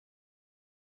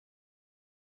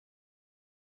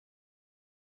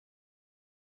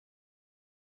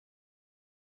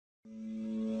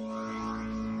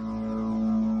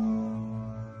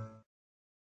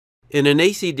In an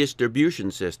AC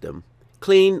distribution system,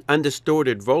 clean,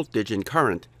 undistorted voltage and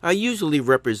current are usually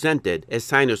represented as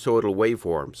sinusoidal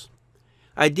waveforms.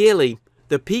 Ideally,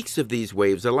 the peaks of these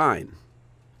waves align.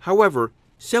 However,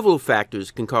 several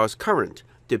factors can cause current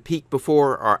to peak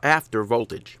before or after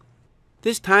voltage.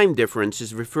 This time difference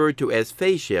is referred to as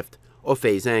phase shift or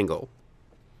phase angle.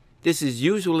 This is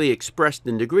usually expressed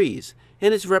in degrees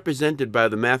and is represented by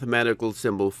the mathematical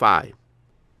symbol phi.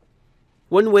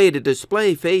 One way to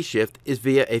display phase shift is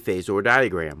via a phasor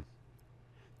diagram.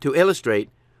 To illustrate,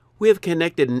 we have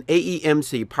connected an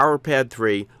AEMC PowerPad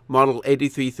 3 Model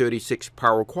 8336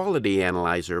 Power Quality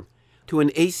Analyzer to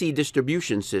an AC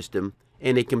distribution system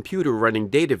and a computer running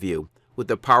DataView with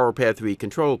the PowerPad 3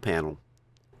 control panel.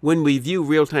 When we view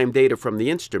real-time data from the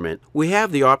instrument, we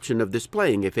have the option of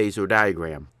displaying a phasor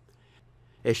diagram.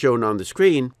 As shown on the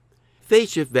screen,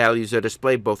 phase shift values are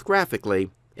displayed both graphically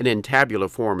and in tabular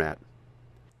format.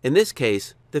 In this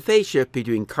case, the phase shift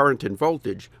between current and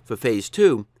voltage for phase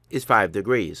 2 is 5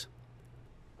 degrees.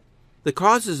 The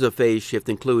causes of phase shift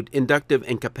include inductive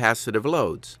and capacitive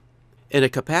loads. In a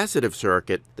capacitive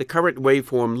circuit, the current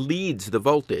waveform leads the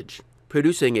voltage,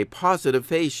 producing a positive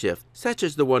phase shift, such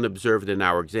as the one observed in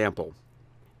our example.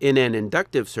 In an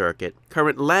inductive circuit,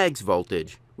 current lags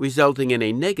voltage, resulting in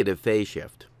a negative phase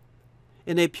shift.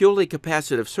 In a purely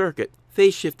capacitive circuit,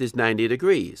 phase shift is 90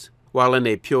 degrees, while in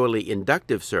a purely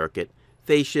inductive circuit,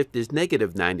 phase shift is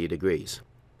negative 90 degrees.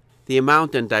 The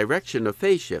amount and direction of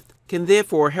phase shift can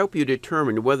therefore help you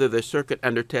determine whether the circuit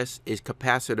under test is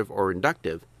capacitive or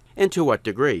inductive, and to what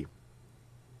degree.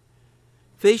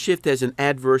 Phase shift has an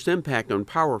adverse impact on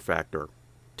power factor.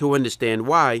 To understand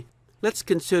why, let's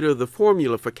consider the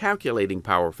formula for calculating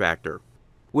power factor,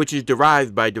 which is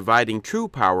derived by dividing true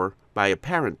power by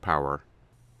apparent power.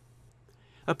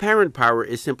 Apparent power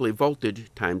is simply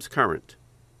voltage times current.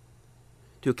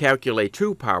 To calculate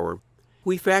true power,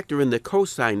 we factor in the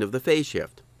cosine of the phase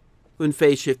shift. When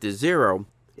phase shift is 0,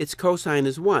 its cosine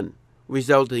is 1,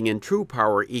 resulting in true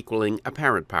power equaling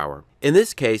apparent power. In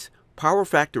this case, power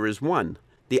factor is 1,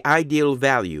 the ideal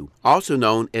value, also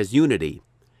known as unity.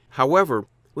 However,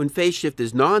 when phase shift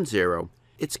is non-zero,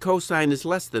 its cosine is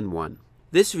less than 1.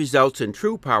 This results in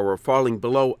true power falling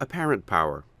below apparent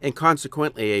power, and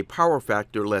consequently a power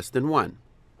factor less than 1.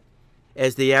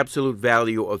 As the absolute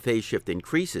value of phase shift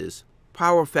increases,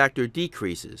 power factor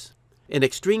decreases. In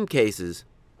extreme cases,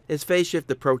 as phase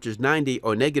shift approaches 90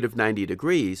 or negative 90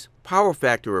 degrees, power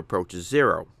factor approaches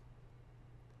 0.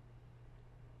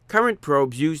 Current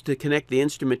probes used to connect the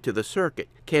instrument to the circuit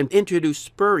can introduce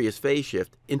spurious phase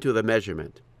shift into the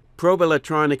measurement. Probe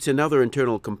electronics and other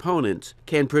internal components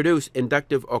can produce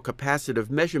inductive or capacitive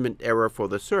measurement error for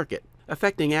the circuit,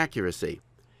 affecting accuracy.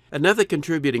 Another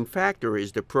contributing factor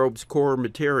is the probe's core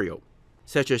material,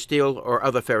 such as steel or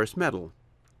other ferrous metal.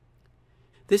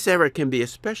 This error can be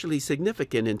especially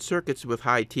significant in circuits with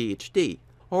high THD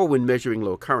or when measuring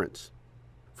low currents.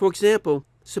 For example,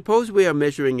 suppose we are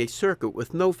measuring a circuit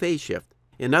with no phase shift.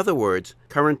 In other words,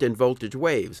 current and voltage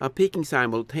waves are peaking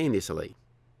simultaneously.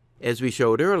 As we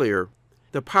showed earlier,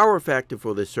 the power factor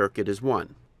for this circuit is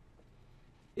 1.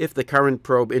 If the current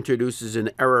probe introduces an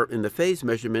error in the phase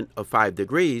measurement of 5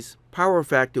 degrees, power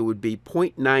factor would be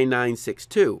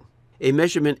 0.9962, a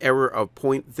measurement error of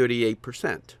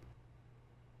 0.38%.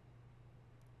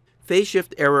 Phase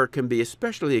shift error can be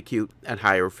especially acute at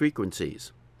higher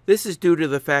frequencies. This is due to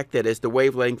the fact that as the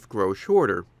wavelength grows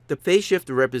shorter, the phase shift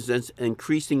represents an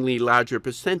increasingly larger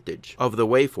percentage of the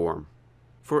waveform.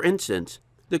 For instance,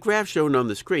 the graph shown on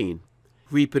the screen,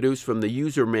 reproduced from the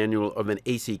user manual of an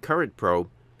AC current probe,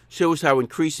 shows how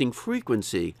increasing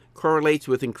frequency correlates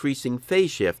with increasing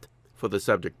phase shift for the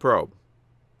subject probe.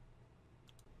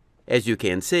 As you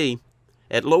can see,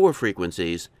 at lower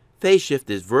frequencies, phase shift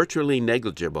is virtually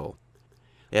negligible.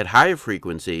 At higher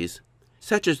frequencies,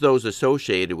 such as those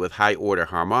associated with high-order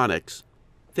harmonics,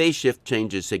 phase shift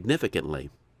changes significantly.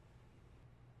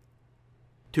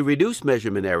 To reduce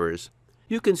measurement errors,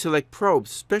 you can select probes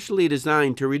specially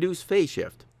designed to reduce phase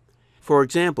shift. For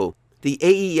example, the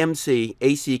AEMC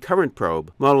AC current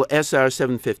probe, model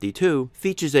SR752,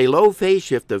 features a low phase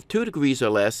shift of 2 degrees or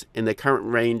less in the current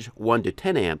range 1 to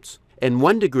 10 amps, and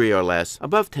 1 degree or less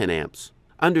above 10 amps,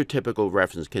 under typical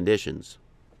reference conditions.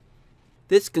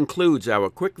 This concludes our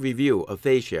quick review of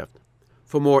phase shift.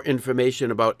 For more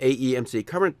information about AEMC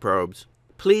current probes,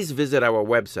 please visit our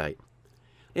website.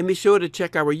 And be sure to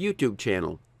check our YouTube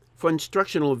channel for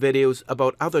instructional videos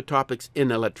about other topics in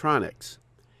electronics,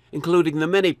 including the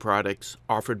many products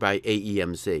offered by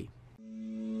AEMC.